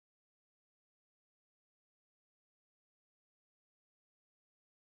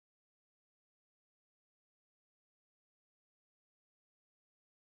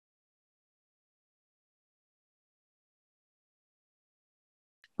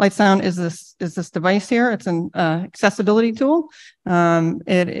LightSound is this device here. It's an accessibility tool.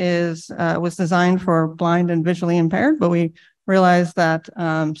 It was designed for blind and visually impaired, but we realized that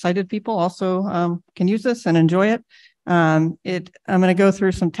sighted people also can use this and enjoy it. I'm going to go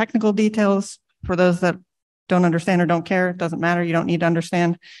through some technical details for those that don't understand or don't care. It doesn't matter. You don't need to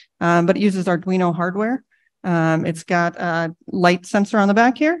understand. But it uses Arduino hardware. It's got a light sensor on the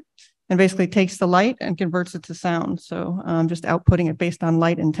back here and basically takes the light and converts it to sound. So just outputting it based on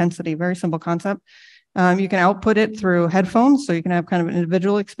light intensity. Very simple concept. You can output it through headphones, so you can have kind of an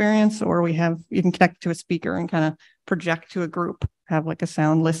individual experience, or you can connect to a speaker and kind of project to a group, have like a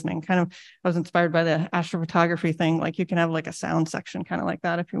sound listening. Kind of, I was inspired by the astrophotography thing. Like you can have like a sound section kind of like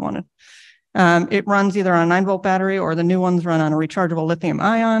that if you wanted. It runs either on a 9-volt battery, or the new ones run on a rechargeable lithium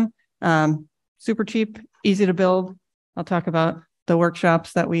ion. Super cheap, easy to build. I'll talk about the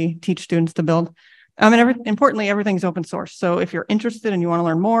workshops that we teach students to build. And importantly, everything's open source. So if you're interested and you want to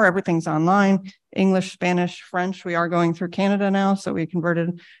learn more, everything's online, English, Spanish, French. We are going through Canada now, so we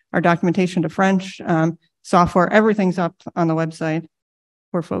converted our documentation to French. Software, everything's up on the website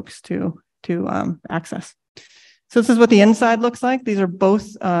for folks to access. So this is what the inside looks like. These are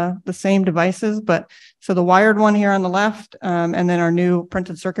both the same devices, so the wired one here on the left, and then our new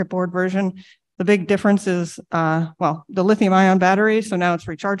printed circuit board version. The big difference is, the lithium ion battery. So now it's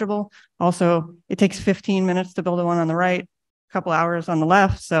rechargeable. Also, it takes 15 minutes to build one on the right, a couple hours on the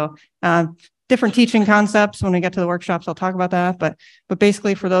left. So different teaching concepts. When we get to the workshops, I'll talk about that. But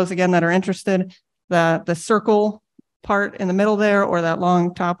basically, for those, again, that are interested, the circle part in the middle there, or that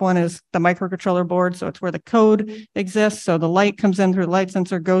long top one, is the microcontroller board. So it's where the code exists. So the light comes in through the light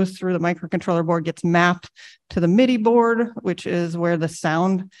sensor, goes through the microcontroller board, gets mapped to the MIDI board, which is where the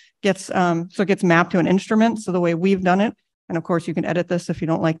sound gets, so it gets mapped to an instrument. So the way we've done it, and of course you can edit this if you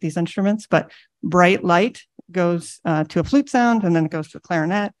don't like these instruments, but bright light goes to a flute sound, and then it goes to a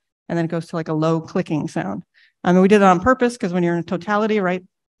clarinet, and then it goes to like a low clicking sound. We did it on purpose because when you're in totality, right,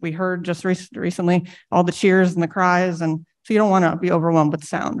 we heard just recently all the cheers and the cries, and so you don't want to be overwhelmed with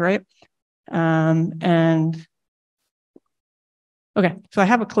sound, right? Okay, so I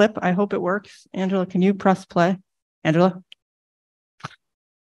have a clip. I hope it works. Angela, can you press play? Angela?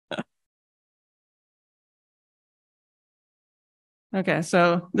 Okay,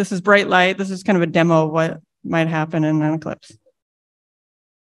 so this is bright light. This is kind of a demo of what might happen in an eclipse.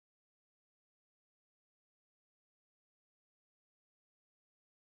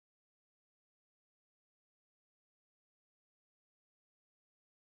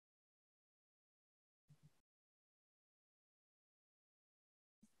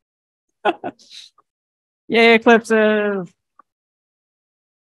 Yay, eclipses.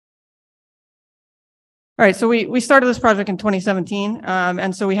 All right, so we started this project in 2017,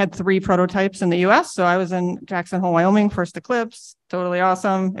 and so we had 3 prototypes in the US. So I was in Jackson Hole, Wyoming, first eclipse, totally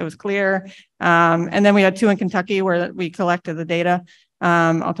awesome. It was clear. And then we had 2 in Kentucky where we collected the data.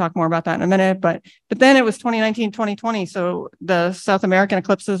 I'll talk more about that in a minute, but then it was 2019, 2020. So the South American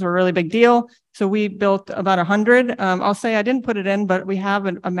eclipses were a really big deal. So we built about 100. I'll say I didn't put it in, but we have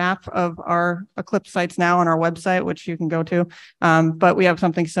a map of our eclipse sites now on our website, which you can go to. But we have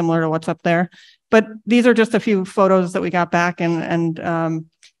something similar to what's up there. But these are just a few photos that we got back, and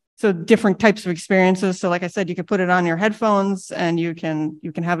so different types of experiences. So like I said, you can put it on your headphones, and you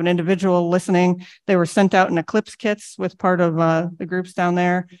can have an individual listening. They were sent out in eclipse kits with part of the groups down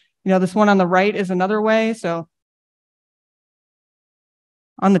there. You know, this one on the right is another way. So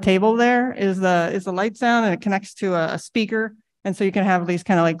on the table there is the LightSound, and it connects to a speaker. And so you can have these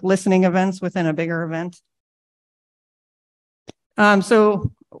kind of like listening events within a bigger event.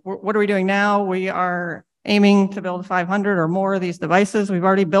 So what are we doing now? We are aiming to build 500 or more of these devices. We've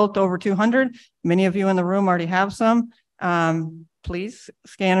already built over 200. Many of you in the room already have some. Please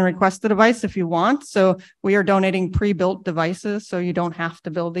scan and request the device if you want. So we are donating pre-built devices, so you don't have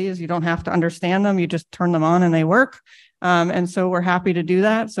to build these. You don't have to understand them. You just turn them on and they work. And so we're happy to do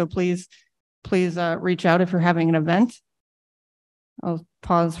that. So please reach out if you're having an event. I'll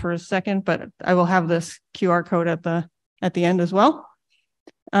pause for a second, but I will have this QR code at the end as well.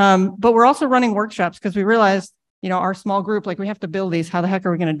 But we're also running workshops because we realized, our small group, like we have to build these. How the heck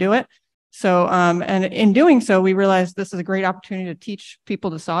are we going to do it? So, and in doing so, we realized this is a great opportunity to teach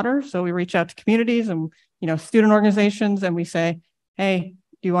people to solder. So we reach out to communities and, student organizations, and we say, hey,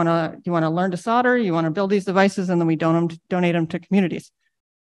 do you want to learn to solder? You want to build these devices? And then we donate them to communities.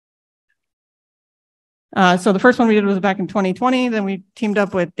 So the first one we did was back in 2020. Then we teamed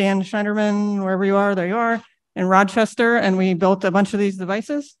up with Dan Schneiderman, wherever you are, there you are, in Rochester, and we built a bunch of these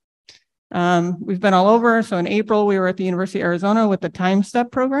devices. We've been all over. So in April, we were at the University of Arizona with the Time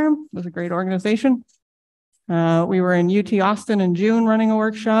Step program. It was a great organization. We were in UT Austin in June running a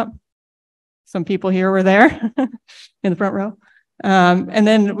workshop. Some people here were there in the front row. And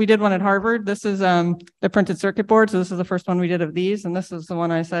then we did one at Harvard. This is the printed circuit board. So this is the first one we did of these. And this is the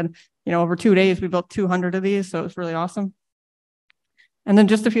one I said, you know, over 2 days, we built 200 of these. So it was really awesome. And then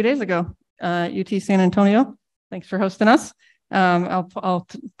just a few days ago, UT San Antonio, thanks for hosting us. I'll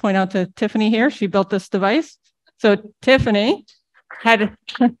point out to Tiffany here. She built this device. So Tiffany had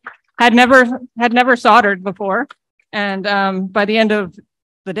never soldered before. And by the end of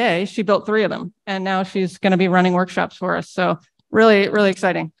the day, she built 3 of them, and now she's going to be running workshops for us. So really, really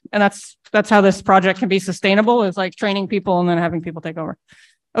exciting. And that's how this project can be sustainable, is like training people and then having people take over.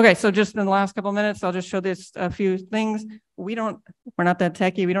 Okay, so just in the last couple of minutes, I'll just show this a few things. We're not that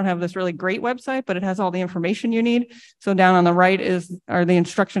techy. We don't have this really great website, but it has all the information you need. So down on the right are the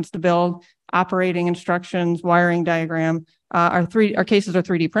instructions to build, operating instructions, wiring diagram. Our cases are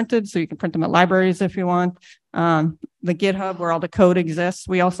 3D printed, so you can print them at libraries if you want. The GitHub where all the code exists.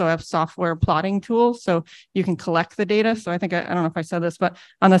 We also have software plotting tools, so you can collect the data. So I think, I don't know if I said this, but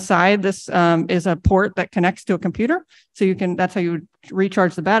on the side, this is a port that connects to a computer. So that's how you would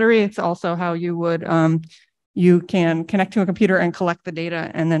recharge the battery. It's also how you would, you can connect to a computer and collect the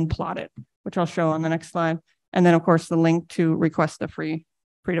data and then plot it, which I'll show on the next slide. And then of course, the link to request a free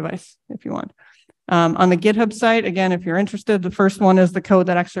device if you want. On the GitHub site, again, if you're interested, the first one is the code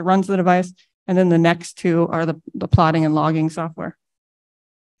that actually runs the device. And then the next 2 are the plotting and logging software.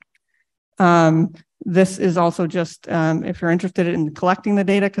 This is also just, if you're interested in collecting the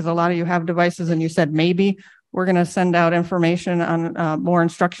data, because a lot of you have devices and you said maybe, we're going to send out information on more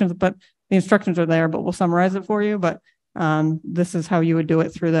instructions, but the instructions are there, but we'll summarize it for you. But this is how you would do it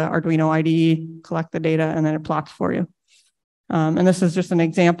through the Arduino IDE, collect the data, and then it plots for you. And this is just an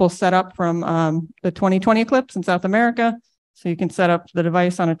example setup from the 2020 Eclipse in South America. So you can set up the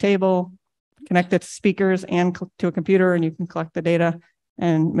device on a table, connect it to speakers and to a computer, and you can collect the data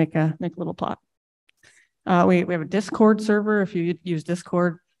and make a little plot. We have a Discord server. If you use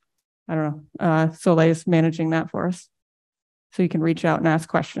Discord, I don't know, Soleil is managing that for us. So you can reach out and ask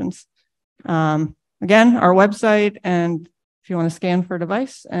questions. Again, our website, and if you want to scan for a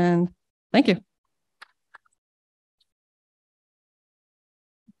device, and thank you.